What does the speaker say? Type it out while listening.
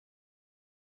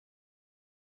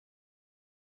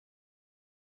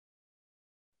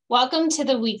Welcome to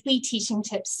the weekly Teaching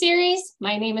Tips series.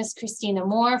 My name is Christina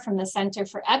Moore from the Center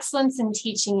for Excellence in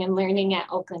Teaching and Learning at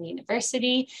Oakland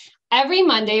University. Every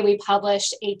Monday, we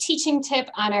publish a teaching tip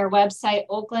on our website,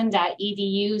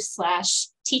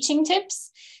 oakland.edu/teachingtips.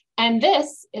 And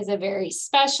this is a very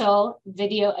special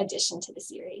video addition to the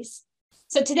series.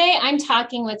 So today I'm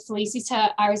talking with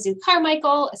Felicita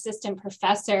Arzu-Carmichael, Assistant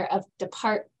Professor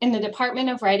in the Department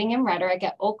of Writing and Rhetoric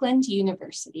at Oakland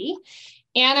University.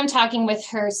 And I'm talking with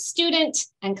her student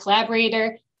and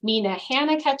collaborator, Mena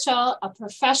Hannakachl, a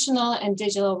professional and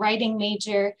digital writing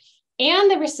major,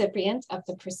 and the recipient of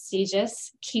the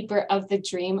prestigious Keeper of the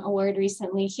Dream Award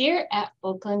recently here at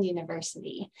Oakland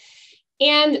University.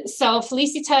 And so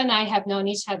Felicita and I have known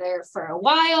each other for a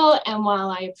while, and while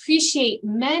I appreciate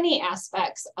many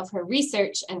aspects of her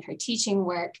research and her teaching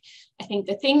work, I think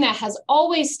the thing that has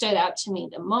always stood out to me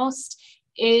the most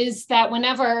is that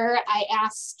whenever I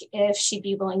ask if she'd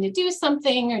be willing to do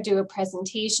something or do a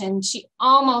presentation, she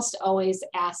almost always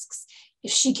asks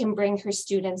if she can bring her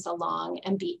students along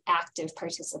and be active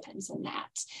participants in that.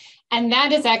 And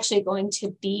that is actually going to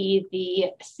be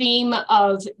the theme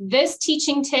of this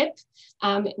teaching tip.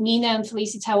 Mena and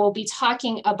Felicita will be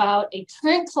talking about a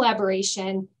current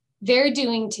collaboration they're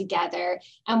doing together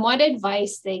and what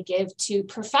advice they give to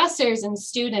professors and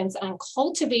students on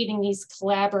cultivating these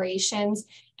collaborations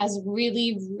as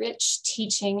really rich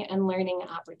teaching and learning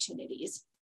opportunities.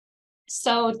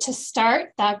 So to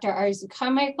start, Dr.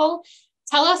 Arzu-Carmichael,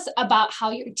 tell us about how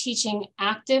your teaching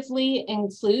actively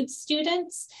includes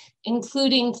students,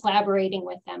 including collaborating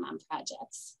with them on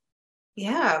projects.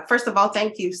 Yeah, first of all,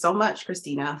 thank you so much,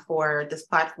 Christina, for this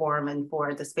platform and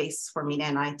for the space for Mena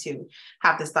and I to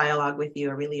have this dialogue with you.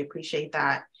 I really appreciate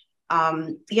that.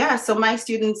 So my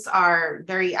students are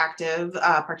very active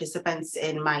participants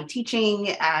in my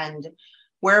teaching and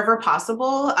wherever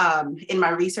possible in my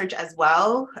research as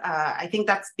well. I think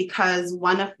that's because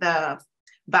one of the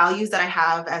values that I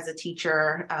have as a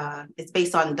teacher is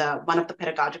based on one of the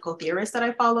pedagogical theorists that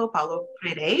I follow, Paulo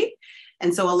Freire.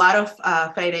 And so a lot of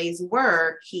Freire's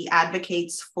work, he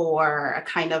advocates for a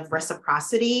kind of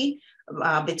reciprocity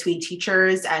between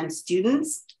teachers and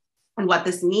students. And what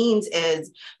this means is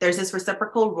there's this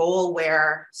reciprocal role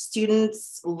where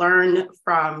students learn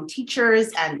from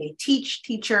teachers and they teach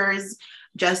teachers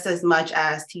just as much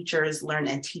as teachers learn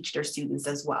and teach their students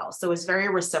as well. So it's very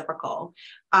reciprocal.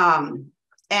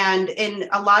 And in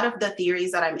a lot of the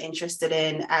theories that I'm interested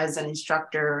in as an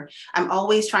instructor, I'm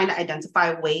always trying to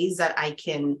identify ways that I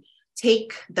can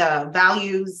take the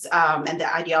values and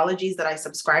the ideologies that I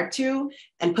subscribe to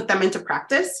and put them into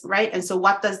practice, right? And so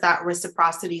what does that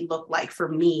reciprocity look like for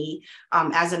me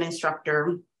as an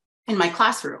instructor in my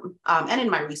classroom and in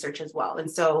my research as well?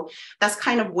 And so that's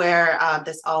kind of where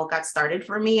this all got started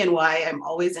for me and why I'm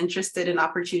always interested in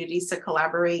opportunities to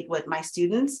collaborate with my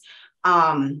students.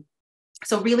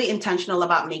 So really intentional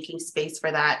about making space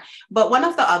for that. But one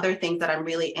of the other things that I'm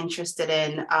really interested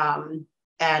in,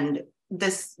 and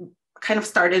this kind of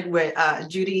started with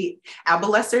Judy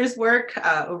Abelesser's work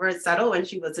over at CETL when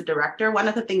she was a director. One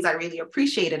of the things I really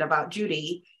appreciated about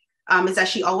Judy is that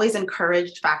she always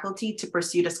encouraged faculty to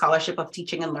pursue the scholarship of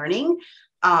teaching and learning.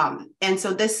 And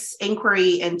so this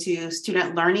inquiry into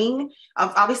student learning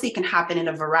obviously can happen in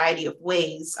a variety of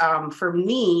ways. For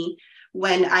me,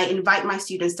 when I invite my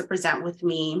students to present with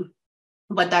me,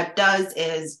 what that does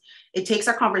is it takes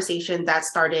a conversation that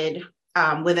started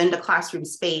within the classroom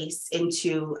space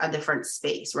into a different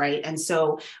space, right? And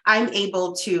so I'm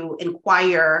able to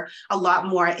inquire a lot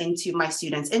more into my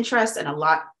students' interests and a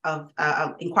lot of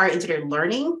inquire into their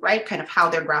learning, right? Kind of how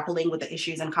they're grappling with the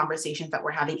issues and conversations that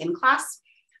we're having in class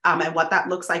and what that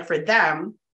looks like for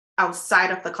them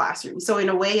outside of the classroom. So in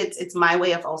a way, it's my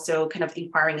way of also kind of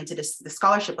inquiring into the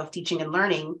scholarship of teaching and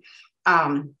learning,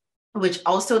 which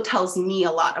also tells me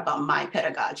a lot about my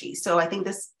pedagogy. So I think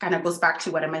this kind of goes back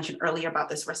to what I mentioned earlier about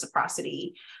this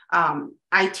reciprocity.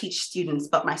 I teach students,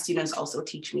 but my students also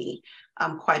teach me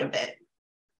quite a bit.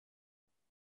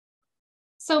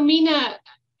 So Mena,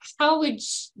 how would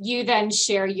you then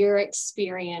share your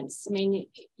experience? I mean,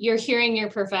 you're hearing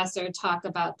your professor talk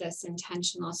about this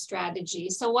intentional strategy.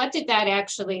 So what did that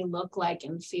actually look like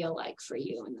and feel like for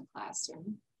you in the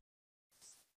classroom?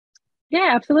 Yeah,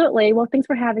 absolutely. Well, thanks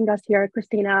for having us here,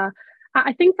 Christina.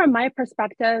 I think from my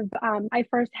perspective, I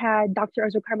first had Dr.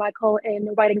 Arzu-Carmichael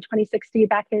in Writing 2060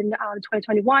 back in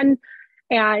 2021.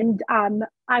 And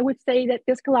I would say that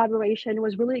this collaboration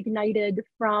was really ignited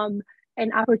from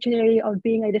an opportunity of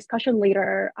being a discussion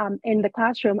leader in the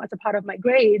classroom as a part of my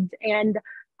grades. And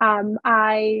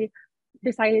I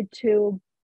decided to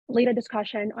lead a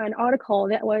discussion on an article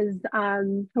that was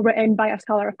written by a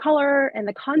scholar of color, and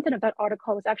the content of that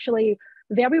article was actually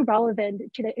very relevant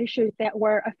to the issues that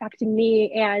were affecting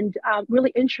me and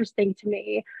really interesting to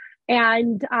me.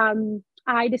 And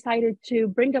I decided to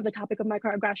bring up the topic of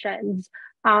microaggressions,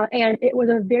 and it was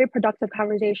a very productive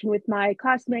conversation with my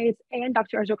classmates and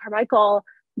Dr. Arzu-Carmichael.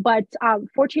 But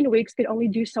 14 weeks could only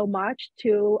do so much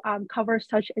to cover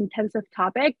such intensive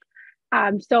topic.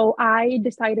 So I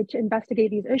decided to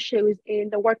investigate these issues in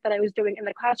the work that I was doing in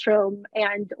the classroom.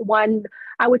 And one,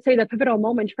 I would say the pivotal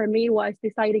moment for me was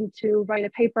deciding to write a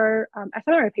paper, a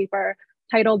seminar paper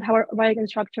titled "How Are Writing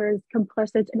Instructors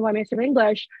Complicit in White Mainstream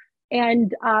English?"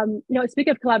 And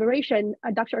speaking of collaboration,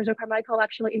 Dr. Arzu-Carmichael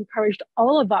actually encouraged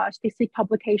all of us to seek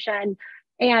publication.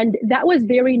 And that was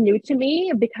very new to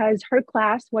me because her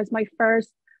class was my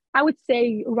first, I would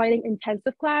say, writing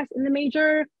intensive class in the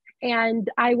major. And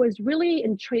I was really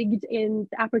intrigued in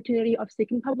the opportunity of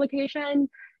seeking publication.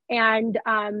 And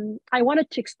I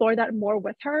wanted to explore that more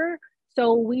with her.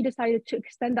 So we decided to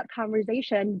extend that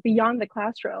conversation beyond the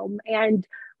classroom. And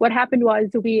what happened was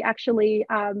we actually,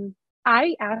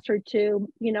 I asked her to,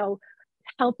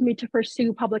 help me to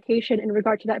pursue publication in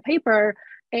regard to that paper.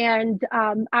 And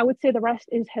I would say the rest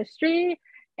is history.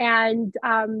 And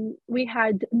we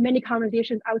had many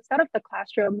conversations outside of the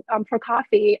classroom for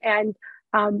coffee. And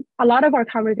a lot of our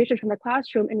conversations from the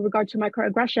classroom in regard to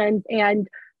microaggressions, and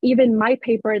even my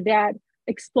paper that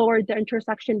explored the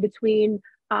intersection between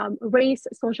race,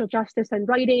 social justice, and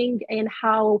writing, and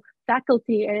how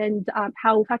faculty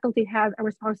have a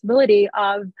responsibility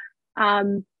of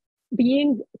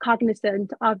being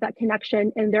cognizant of that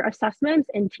connection in their assessments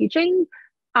and teaching.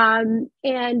 And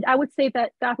I would say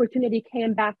that the opportunity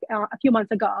came back a few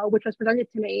months ago, which was presented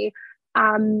to me.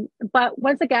 But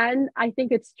once again, I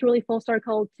think it's truly full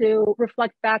circle to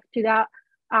reflect back to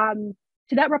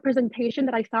that representation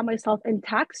that I saw myself in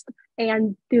text,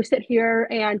 and to sit here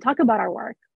and talk about our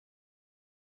work.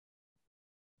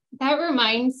 That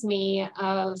reminds me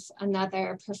of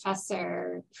another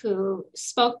professor who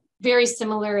spoke very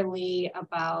similarly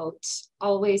about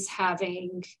always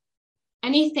having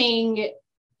anything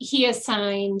he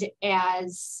assigned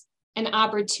as an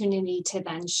opportunity to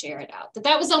then share it out.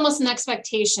 That was almost an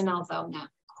expectation, although not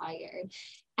required.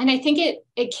 And I think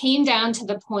it came down to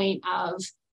the point of,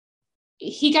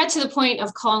 he got to the point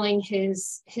of calling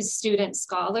his student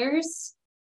scholars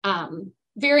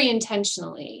very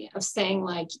intentionally, of saying,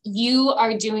 like, you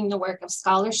are doing the work of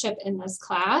scholarship in this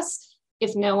class,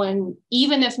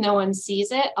 even if no one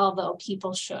sees it, although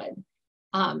people should.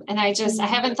 And I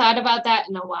haven't thought about that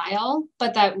in a while,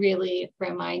 but that really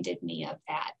reminded me of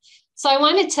that. So I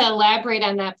wanted to elaborate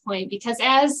on that point, because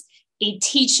as a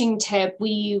teaching tip,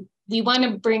 we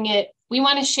want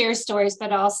to share stories,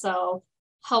 but also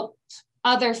help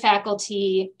other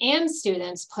faculty and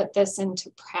students put this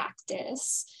into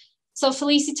practice. So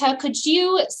Felicita, could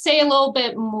you say a little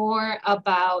bit more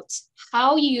about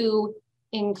how you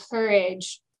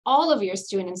encourage all of your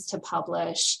students to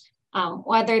publish,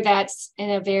 whether that's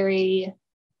in a very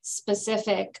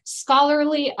specific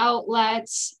scholarly outlet,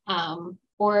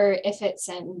 or if it's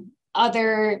in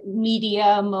other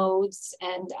media modes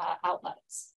and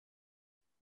outlets?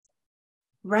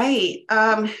 Right.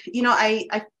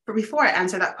 Before I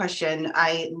answer that question,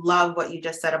 I love what you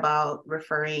just said about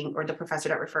referring, or the professor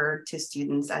that referred to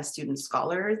students as student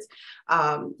scholars.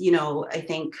 I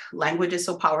think language is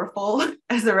so powerful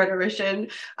as a rhetorician.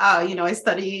 I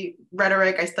study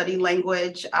rhetoric, I study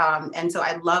language. And so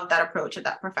I love that approach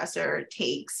that professor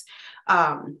takes.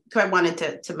 So I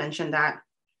wanted to mention that.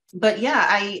 But yeah,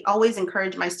 I always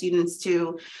encourage my students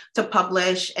to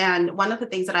publish. And one of the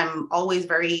things that I'm always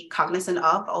very cognizant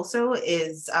of also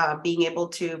is being able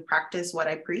to practice what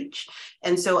I preach.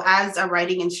 And so as a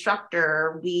writing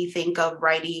instructor, we think of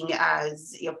writing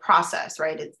as a process,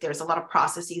 right? There's a lot of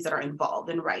processes that are involved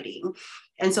in writing.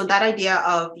 And so that idea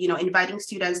of, inviting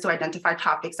students to identify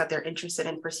topics that they're interested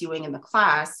in pursuing in the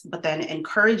class, but then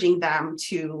encouraging them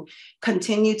to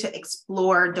continue to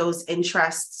explore those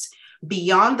interests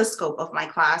beyond the scope of my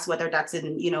class, whether that's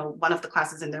in, one of the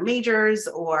classes in their majors,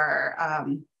 or,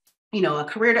 a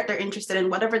career that they're interested in,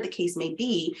 whatever the case may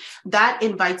be, that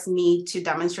invites me to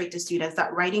demonstrate to students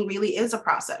that writing really is a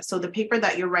process. So the paper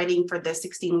that you're writing for the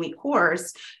 16-week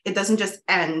course, it doesn't just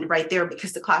end right there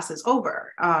because the class is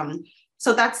over.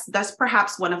 So that's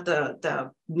perhaps one of the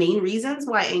main reasons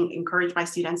why I encourage my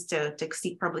students to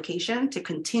seek publication, to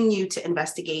continue to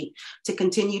investigate, to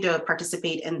continue to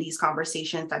participate in these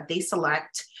conversations that they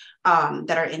select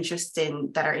that are interest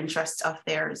of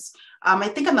theirs. I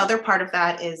think another part of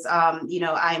that is,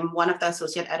 I'm one of the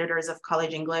associate editors of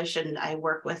College English, and I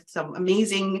work with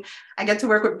I get to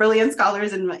work with brilliant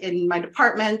scholars in my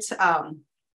department.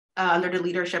 Under the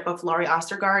leadership of Laurie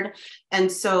Ostergaard. And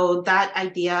so that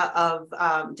idea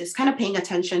of just kind of paying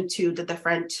attention to the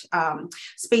different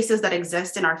spaces that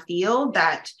exist in our field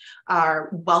that are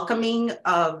welcoming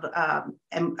of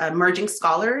emerging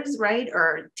scholars, right?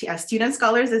 Or student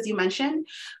scholars, as you mentioned,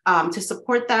 to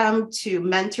support them, to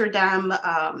mentor them.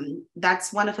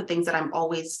 That's one of the things that I'm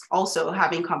always also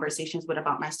having conversations with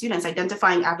about my students,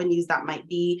 identifying avenues that might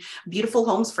be beautiful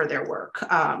homes for their work.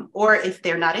 Or if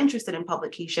they're not interested in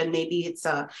publication, maybe it's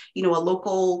a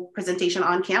local presentation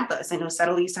on campus. I know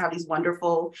CETL used to have these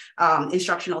wonderful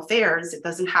instructional fairs. It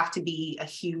doesn't have to be a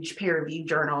huge peer-reviewed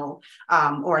journal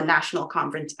or a national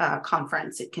conference.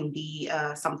 It can be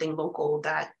something local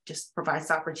that just provides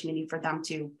the opportunity for them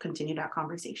to continue that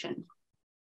conversation.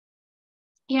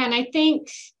 Yeah, and I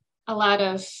think a lot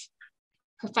of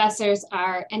professors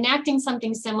are enacting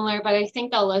something similar, but I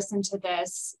think they'll listen to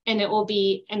this and it will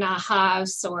be an aha of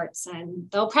sorts. And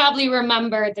they'll probably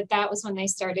remember that was when they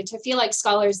started to feel like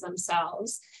scholars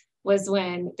themselves, was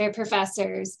when their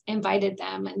professors invited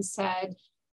them and said,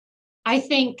 I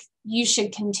think you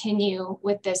should continue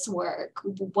with this work.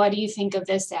 What do you think of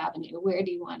this avenue? Where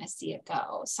do you want to see it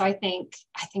go? So I think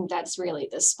that's really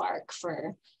the spark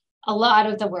for a lot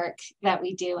of the work that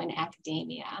we do in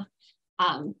academia.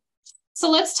 So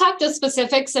let's talk the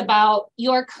specifics about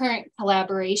your current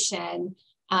collaboration,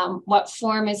 what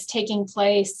form is taking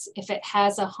place, if it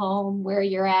has a home, where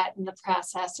you're at in the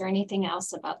process, or anything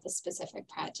else about the specific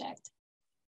project.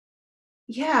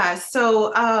 Yeah,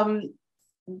 so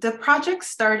the project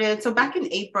started, so back in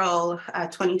April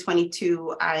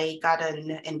 2022, I got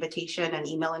an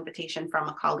email invitation from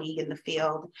a colleague in the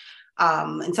field,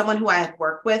 and someone who I had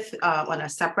worked with on a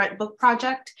separate book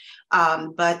project.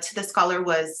 But the scholar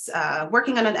was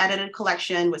working on an edited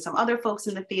collection with some other folks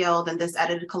in the field, and this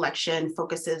edited collection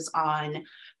focuses on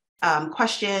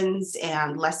questions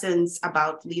and lessons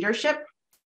about leadership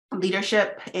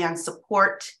and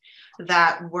support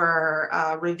that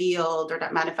were revealed or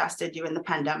that manifested during the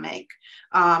pandemic.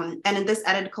 And in this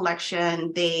edited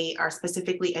collection, they are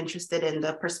specifically interested in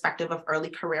the perspective of early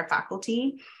career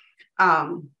faculty.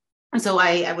 And so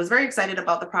I was very excited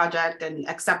about the project and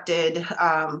accepted.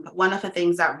 One of the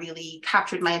things that really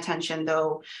captured my attention,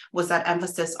 though, was that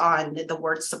emphasis on the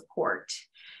word support.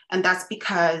 And that's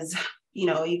because,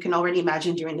 you can already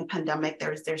imagine during the pandemic,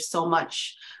 there's so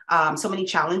many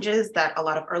challenges that a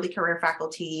lot of early career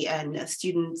faculty and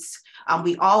students,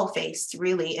 we all faced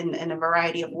really in a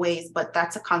variety of ways, but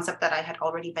that's a concept that I had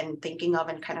already been thinking of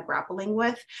and kind of grappling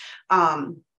with.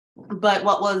 But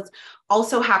what was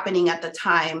also happening at the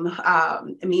time,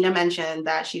 Mena mentioned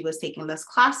that she was taking this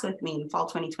class with me in fall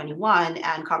 2021,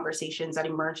 and conversations that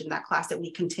emerged in that class that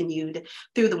we continued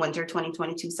through the winter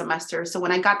 2022 semester. So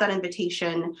when I got that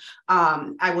invitation,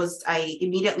 I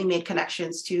immediately made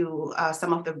connections to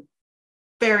some of the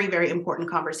very, very important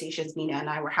conversations Mena and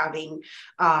I were having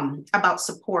about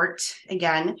support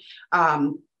again,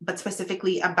 but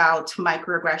specifically about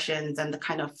microaggressions and the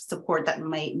kind of support that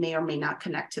may or may not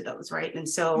connect to those, right? And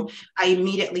so I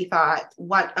immediately thought,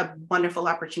 what a wonderful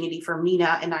opportunity for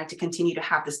Mena and I to continue to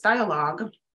have this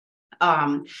dialogue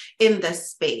in this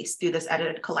space through this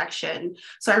edited collection.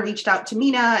 So I reached out to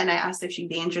Mena and I asked if she'd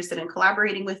be interested in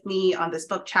collaborating with me on this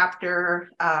book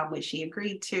chapter, which she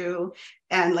agreed to.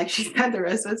 And like she said, the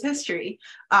rest was history.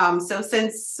 So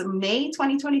since May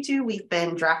 2022, we've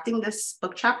been drafting this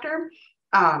book chapter.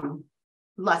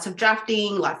 Lots of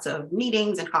drafting, lots of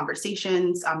meetings and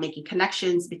conversations, making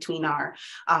connections between our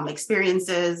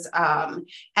experiences.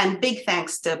 And big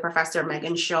thanks to Professor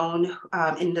Megan Schoen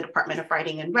in the Department of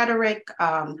Writing and Rhetoric,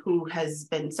 who has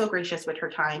been so gracious with her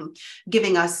time,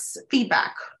 giving us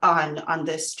feedback on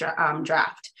this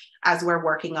draft as we're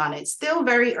working on it. Still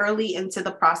very early into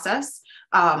the process.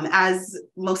 As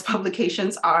most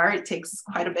publications are, it takes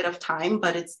quite a bit of time,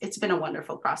 but it's been a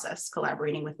wonderful process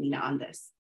collaborating with Mena on this.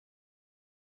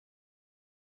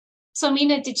 So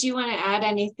Mena, did you want to add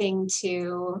anything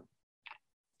to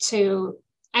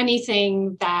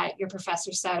anything that your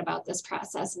professor said about this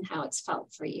process and how it's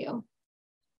felt for you?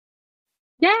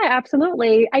 Yeah,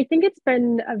 absolutely. I think it's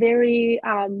been a very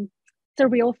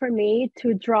surreal for me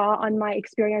to draw on my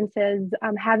experiences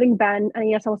having been an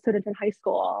ESL student in high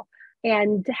school.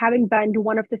 And having been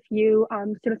one of the few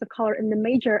students of color in the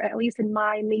major, at least in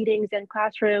my meetings and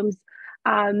classrooms,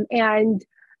 and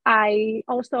I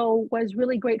also was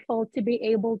really grateful to be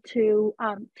able to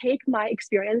take my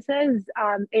experiences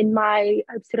in my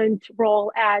student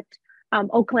role at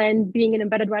Oakland, being an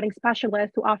embedded writing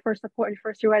specialist who offers support in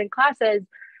first-year writing classes,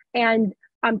 and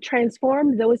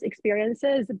transform those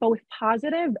experiences, both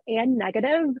positive and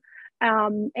negative,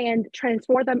 and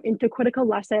transform them into critical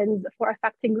lessons for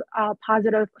affecting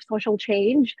positive social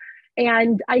change.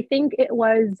 And I think it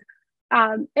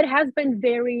has been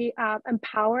very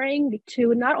empowering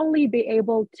to not only be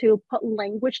able to put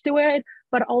language to it,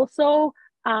 but also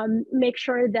make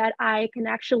sure that I can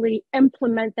actually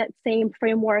implement that same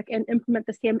framework and implement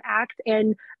the same act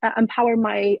and empower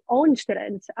my own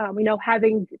students.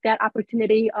 Having that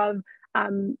opportunity of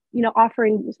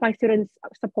offering my students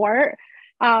support.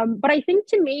 But I think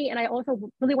to me, and I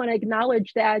also really want to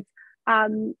acknowledge that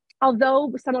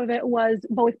although some of it was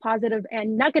both positive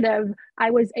and negative,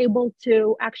 I was able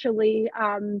to actually,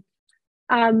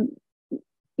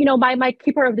 my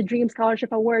Keeper of the Dream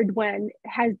Scholarship Award win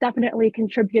has definitely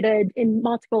contributed in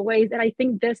multiple ways. And I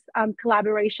think this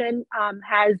collaboration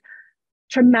has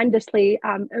tremendously,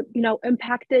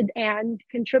 impacted and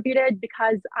contributed,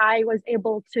 because I was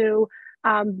able to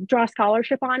draw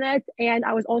scholarship on it. And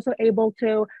I was also able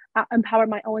to empower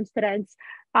my own students.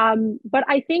 But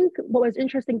I think what was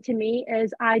interesting to me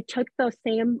is I took those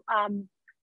same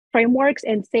frameworks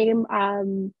and same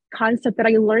concept that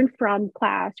I learned from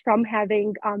class, from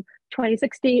having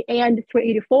 2060 and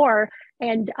 384,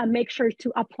 and make sure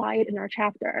to apply it in our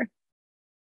chapter.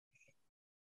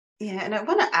 Yeah, and I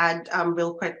want to add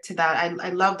real quick to that. I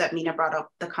love that Mena brought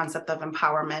up the concept of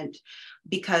empowerment,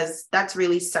 because that's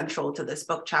really central to this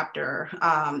book chapter.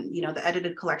 The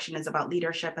edited collection is about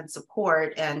leadership and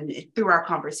support. And through our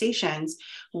conversations,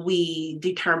 we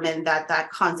determined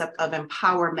that concept of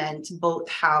empowerment, both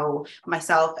how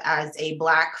myself as a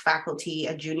Black faculty,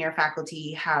 a junior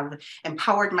faculty, have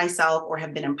empowered myself or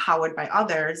have been empowered by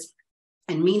others,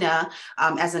 and Mena,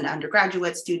 as an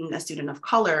undergraduate student, a student of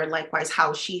color, likewise,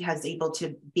 how she has able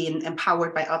to be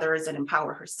empowered by others and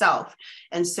empower herself.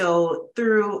 And so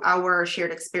through our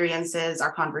shared experiences,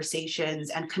 our conversations,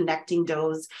 and connecting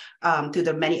those through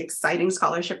the many exciting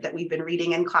scholarship that we've been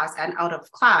reading in class and out of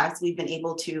class, we've been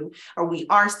able to, or we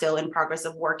are still in progress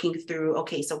of working through,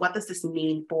 okay, so what does this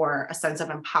mean for a sense of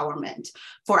empowerment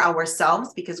for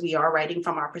ourselves, because we are writing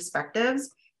from our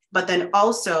perspectives, but then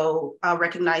also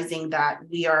recognizing that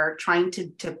we are trying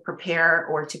to prepare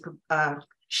or to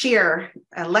share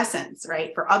lessons,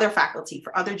 right, for other faculty,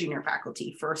 for other junior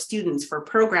faculty, for students, for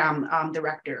program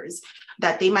directors,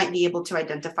 that they might be able to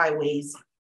identify ways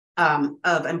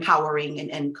of empowering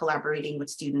and collaborating with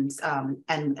students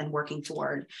and working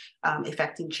toward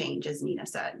effecting change, as Mena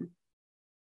said.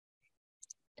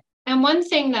 And one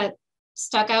thing that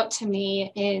stuck out to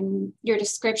me in your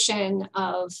description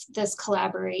of this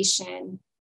collaboration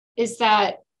is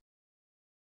that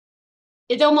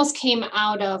it almost came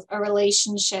out of a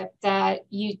relationship that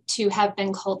you two have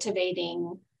been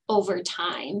cultivating over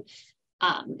time.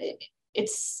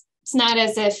 It's not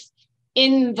as if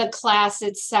in the class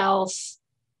itself,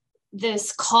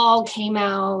 this call came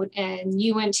out and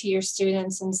you went to your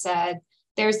students and said,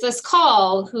 there's this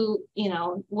call,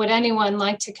 would anyone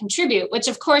like to contribute? Which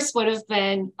of course would have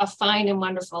been a fine and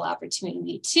wonderful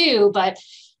opportunity too, but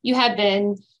you had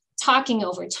been talking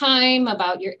over time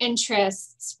about your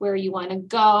interests, where you want to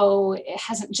go. It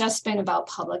hasn't just been about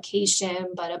publication,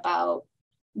 but about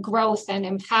growth and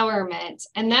empowerment.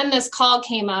 And then this call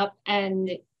came up and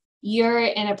you're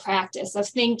in a practice of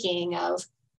thinking of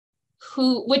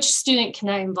which student can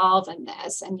I involve in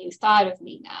this? And you thought of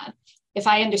Mena, if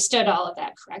I understood all of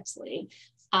that correctly.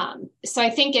 So I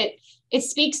think it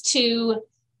speaks to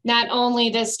not only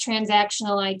this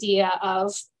transactional idea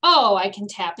of, I can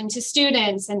tap into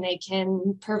students and they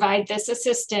can provide this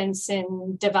assistance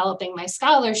in developing my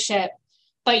scholarship,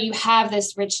 but you have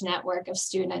this rich network of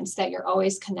students that you're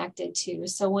always connected to.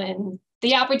 So when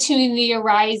the opportunity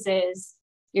arises,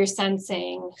 you're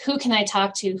sensing, who can I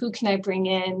talk to? Who can I bring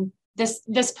in?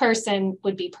 This person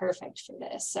would be perfect for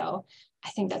this. So I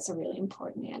think that's a really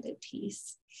important added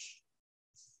piece.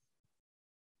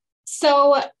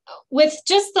 So with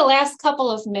just the last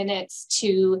couple of minutes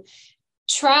to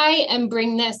try and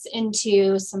bring this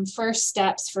into some first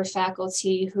steps for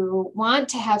faculty who want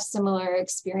to have similar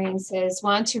experiences,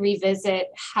 want to revisit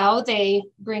how they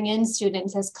bring in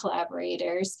students as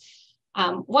collaborators,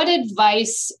 what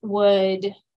advice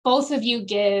would both of you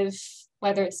give,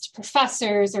 whether it's to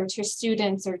professors or to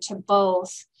students or to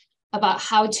both, about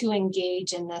how to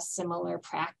engage in this similar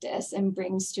practice and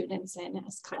bring students in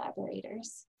as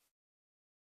collaborators?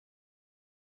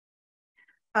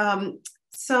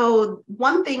 So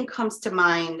one thing comes to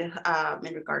mind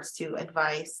in regards to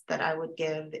advice that I would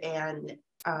give, and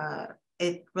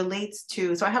it relates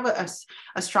to, so I have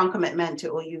a strong commitment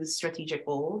to OU's strategic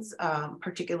goals,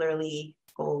 particularly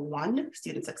Goal 1,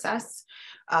 student success,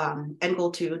 and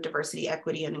Goal 2, diversity,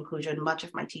 equity, and inclusion. Much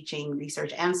of my teaching,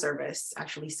 research, and service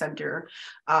actually center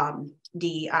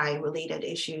DEI-related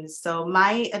issues. So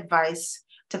my advice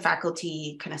to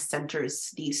faculty kind of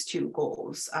centers these two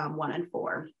goals, 1 and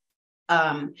 4.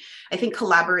 I think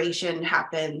collaboration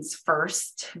happens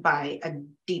first by a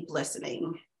deep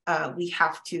listening. We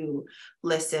have to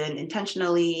listen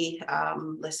intentionally,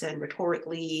 listen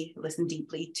rhetorically, listen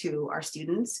deeply to our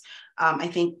students. I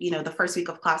think, the first week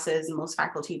of classes, most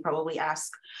faculty probably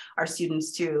ask our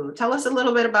students to tell us a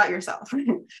little bit about yourself.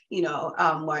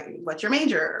 What's your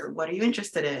major? What are you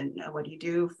interested in? What do you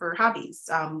do for hobbies?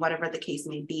 Whatever the case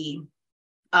may be.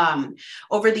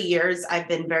 Over the years, I've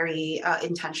been very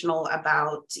intentional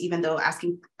about, even though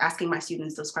asking my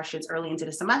students those questions early into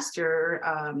the semester,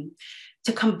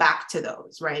 to come back to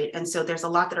those, right? And so there's a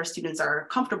lot that our students are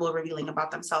comfortable revealing about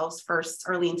themselves first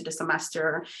early into the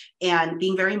semester, and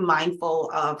being very mindful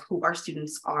of who our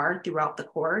students are throughout the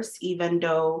course, even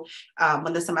though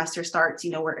when the semester starts,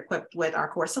 we're equipped with our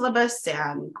core syllabus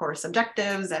and course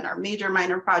objectives and our major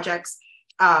minor projects.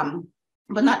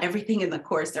 But not everything in the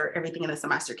course or everything in the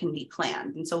semester can be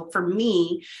planned. And so for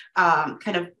me,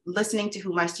 kind of listening to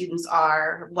who my students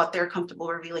are, what they're comfortable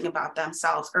revealing about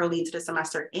themselves early into the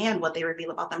semester, and what they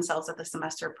reveal about themselves as the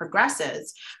semester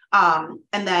progresses. And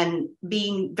then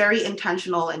being very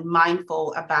intentional and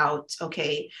mindful about,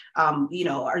 okay,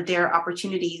 are there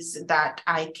opportunities that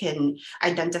I can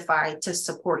identify to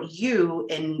support you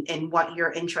in what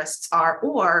your interests are?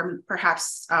 Or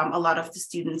perhaps a lot of the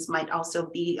students might also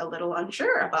be a little unsure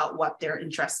about what their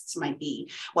interests might be,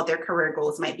 what their career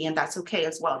goals might be, and that's okay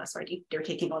as well. That's why they're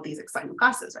taking all these exciting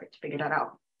classes, right, to figure that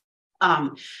out.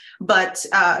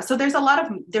 So there's a lot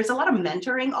of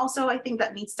mentoring also, I think,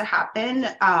 that needs to happen.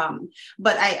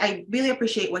 But I really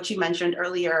appreciate what you mentioned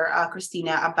earlier,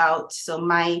 Christina, about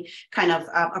my kind of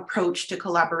approach to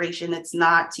collaboration. It's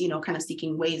not, kind of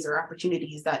seeking ways or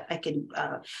opportunities that I can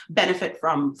benefit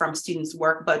from students'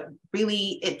 work, but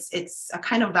really it's a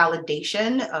kind of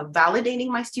validation of validating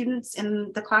my students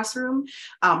in the classroom,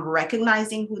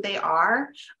 recognizing who they are,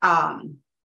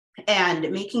 and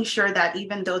making sure that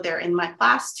even though they're in my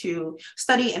class to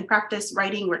study and practice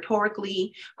writing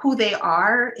rhetorically, who they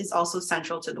are is also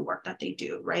central to the work that they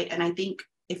do, right? And I think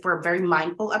if we're very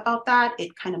mindful about that,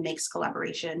 it kind of makes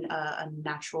collaboration a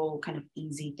natural, kind of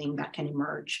easy thing that can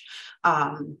emerge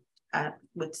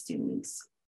with students.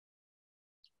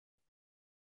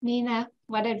 Mena,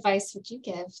 what advice would you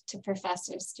give to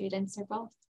professors, students, or both?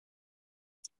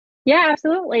 Yeah,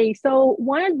 absolutely. So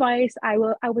one advice I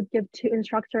would give to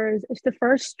instructors is to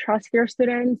first trust your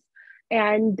students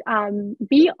and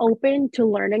be open to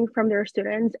learning from their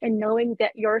students, and knowing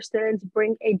that your students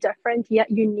bring a different yet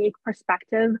unique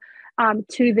perspective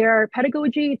to their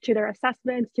pedagogy, to their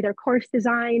assessments, to their course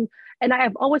design. And I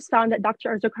have always found that Dr.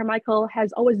 Arzu-Carmichael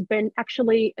has always been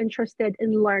actually interested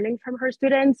in learning from her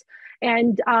students.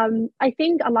 And I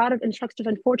think a lot of instructors,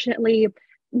 unfortunately,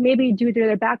 maybe due to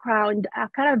their background,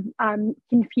 kind of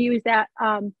confuse that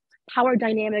power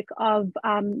dynamic of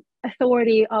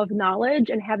authority of knowledge,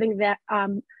 and having that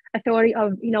authority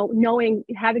of, knowing,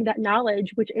 having that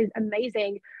knowledge, which is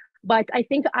amazing. But I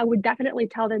think I would definitely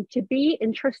tell them to be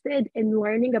interested in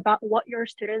learning about what your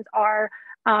students are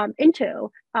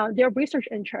into, their research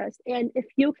interests. And if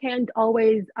you can't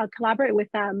always collaborate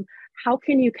with them, how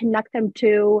can you connect them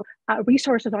to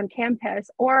resources on campus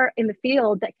or in the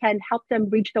field that can help them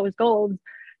reach those goals?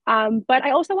 But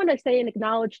I also want to say and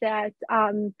acknowledge that,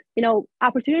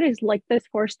 opportunities like this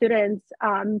for students,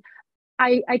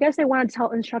 I guess I want to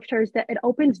tell instructors that it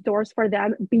opens doors for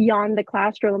them beyond the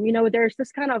classroom. There's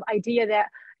this kind of idea that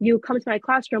you come to my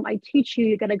classroom, I teach you,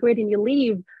 you get a grade and you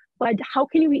leave. But how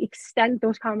can we extend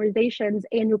those conversations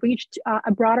and reach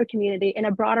a broader community and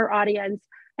a broader audience?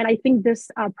 And I think this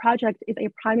project is a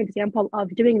prime example of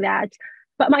doing that.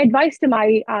 But my advice to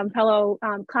my fellow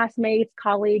classmates,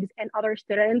 colleagues, and other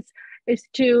students is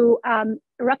to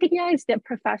recognize that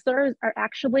professors are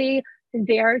actually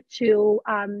there to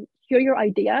hear your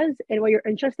ideas and what you're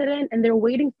interested in, and they're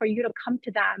waiting for you to come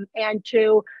to them and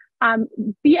to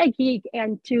be a geek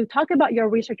and to talk about your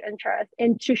research interest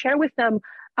and to share with them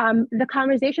the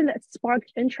conversation that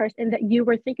sparked interest and that you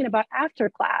were thinking about after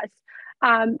class.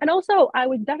 And also, I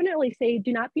would definitely say,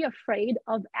 do not be afraid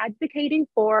of advocating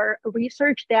for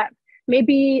research that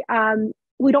maybe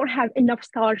we don't have enough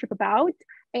scholarship about.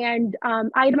 And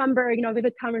I remember,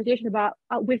 vivid conversation about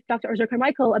with Dr.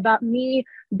 Arzu-Carmichael about me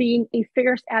being a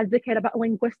fierce advocate about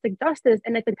linguistic justice.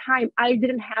 And at the time, I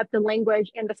didn't have the language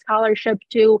and the scholarship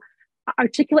to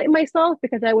articulate myself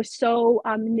because I was so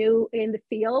new in the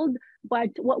field.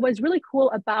 But what was really cool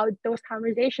about those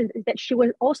conversations is that she was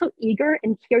also eager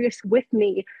and curious with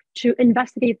me to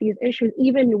investigate these issues,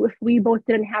 even if we both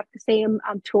didn't have the same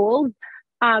tools.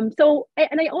 And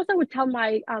I also would tell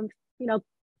my,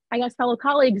 I guess, fellow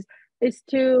colleagues is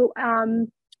to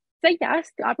say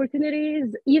yes to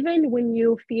opportunities, even when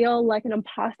you feel like an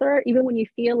imposter, even when you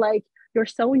feel like you're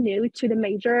so new to the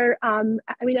major.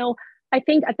 I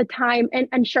think at the time,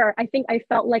 and sure, I think I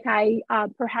felt like I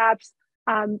perhaps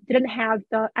didn't have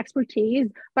the expertise,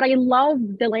 but I love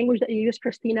the language that you used,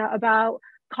 Christina, about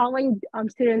calling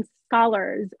students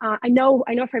scholars. I know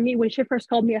for me, when she first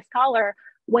called me a scholar,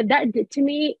 what that did to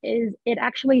me is it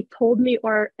actually told me,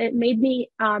 or it made me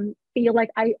feel like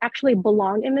I actually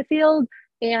belong in the field.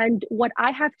 And what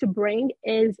I have to bring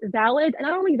is valid, and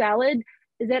not only valid,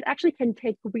 is that it actually can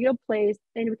take real place,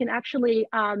 and we can actually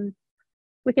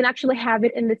have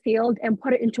it in the field and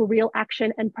put it into real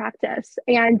action and practice.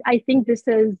 And I think this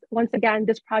is, once again,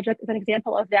 this project is an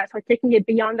example of that. So taking it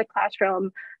beyond the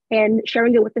classroom and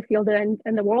sharing it with the field and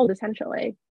the world,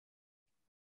 essentially.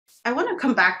 I want to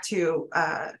come back to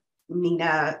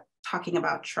Mena talking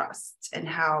about trust and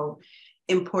how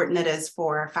important it is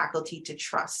for faculty to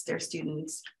trust their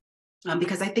students.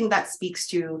 Because I think that speaks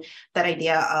to that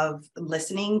idea of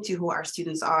listening to who our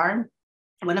students are.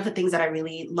 One of the things that I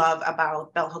really love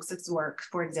about Bell Hooks' work,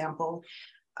 for example,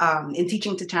 in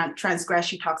Teaching to Transgress,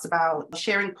 she talks about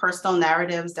sharing personal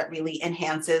narratives that really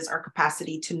enhances our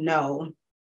capacity to know.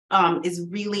 Is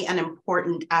really an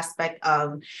important aspect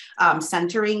of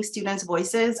centering students'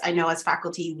 voices. I know as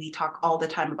faculty, we talk all the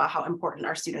time about how important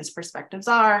our students' perspectives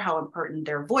are, how important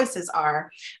their voices are.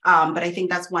 But I think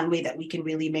that's one way that we can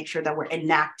really make sure that we're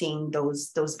enacting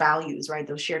those values, right?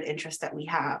 Those shared interests that we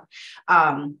have.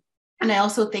 And I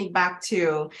also think back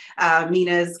to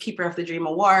Mena's Keeper of the Dream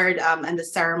Award and the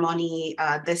ceremony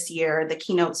this year. The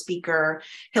keynote speaker,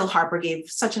 Hill Harper, gave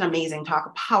such an amazing talk,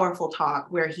 a powerful talk,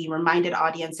 where he reminded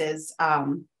audiences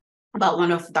about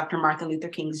one of Dr. Martin Luther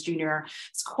King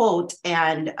Jr.'s quote.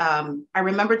 And I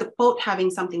remember the quote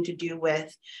having something to do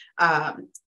with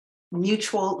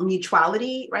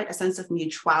mutuality, right? A sense of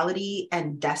mutuality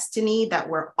and destiny, that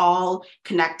we're all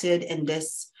connected in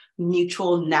this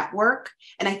mutual network.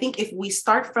 And I think if we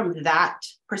start from that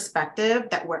perspective,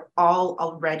 that we're all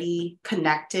already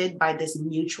connected by this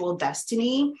mutual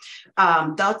destiny,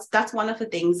 that's one of the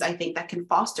things I think that can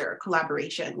foster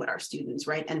collaboration with our students,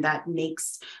 right? And that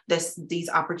makes these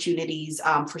opportunities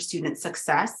for student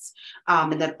success,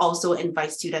 and that also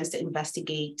invites students to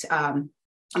investigate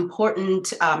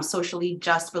important socially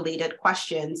just related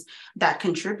questions that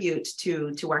contribute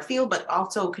to our field, but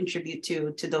also contribute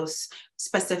to those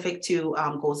specific to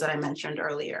goals that I mentioned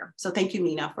earlier. So thank you,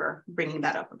 Mena, for bringing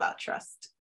that up about trust.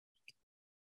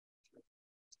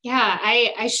 Yeah,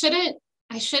 I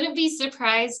shouldn't be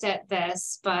surprised at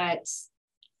this, but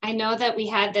I know that we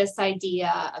had this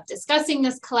idea of discussing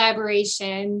this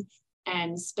collaboration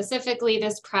and specifically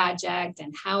this project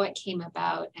and how it came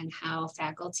about and how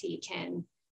faculty can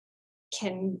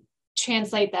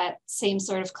translate that same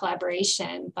sort of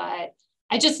collaboration. But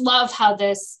I just love how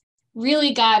this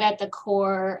really got at the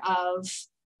core of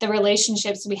the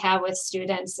relationships we have with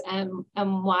students and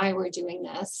why we're doing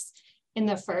this in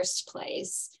the first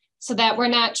place, so that we're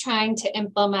not trying to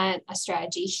implement a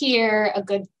strategy here, a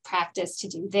good practice to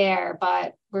do there,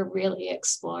 but we're really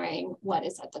exploring what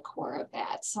is at the core of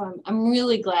that. So I'm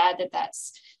really glad that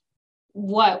that's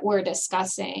what we're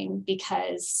discussing,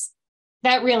 because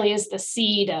that really is the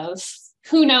seed of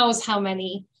who knows how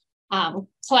many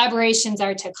collaborations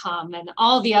are to come, and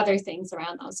all the other things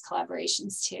around those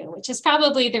collaborations too, which is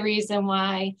probably the reason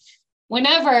why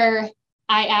whenever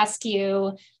I ask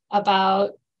you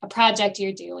about a project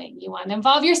you're doing, you want to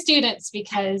involve your students,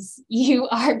 because you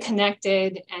are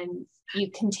connected and you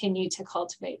continue to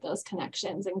cultivate those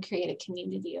connections and create a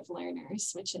community of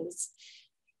learners, which is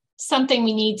something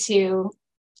we need to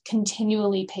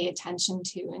continually pay attention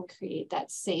to and create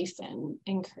that safe and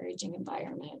encouraging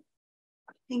environment.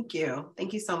 Thank you.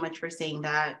 Thank you so much for saying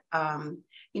that. I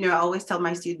always tell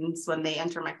my students when they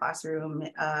enter my classroom,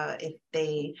 if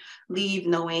they leave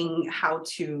knowing how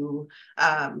to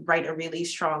write a really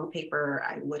strong paper,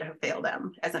 I would have failed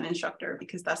them as an instructor,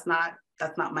 because that's not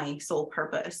my sole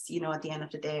purpose. At the end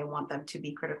of the day, I want them to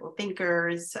be critical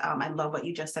thinkers. I love what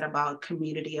you just said about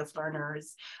community of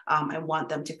learners. I want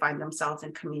them to find themselves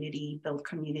in community, build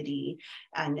community,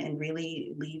 and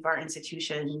really leave our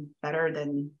institution better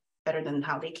than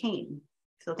how they came.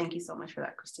 So thank you so much for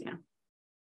that, Christina.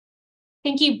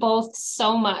 Thank you both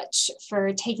so much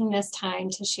for taking this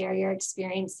time to share your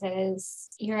experiences,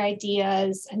 your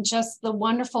ideas, and just the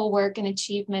wonderful work and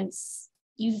achievements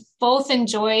you've both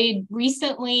enjoyed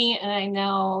recently, and I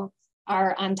know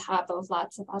are on top of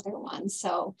lots of other ones.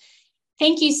 So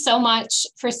thank you so much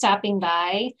for stopping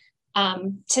by.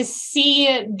 To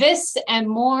see this and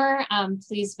more,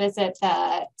 please visit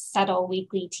the CETL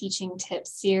Weekly Teaching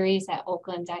Tips series at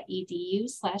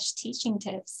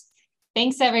oakland.edu/teachingtips.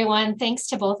 Thanks, everyone. Thanks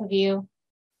to both of you.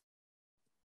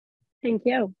 Thank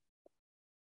you.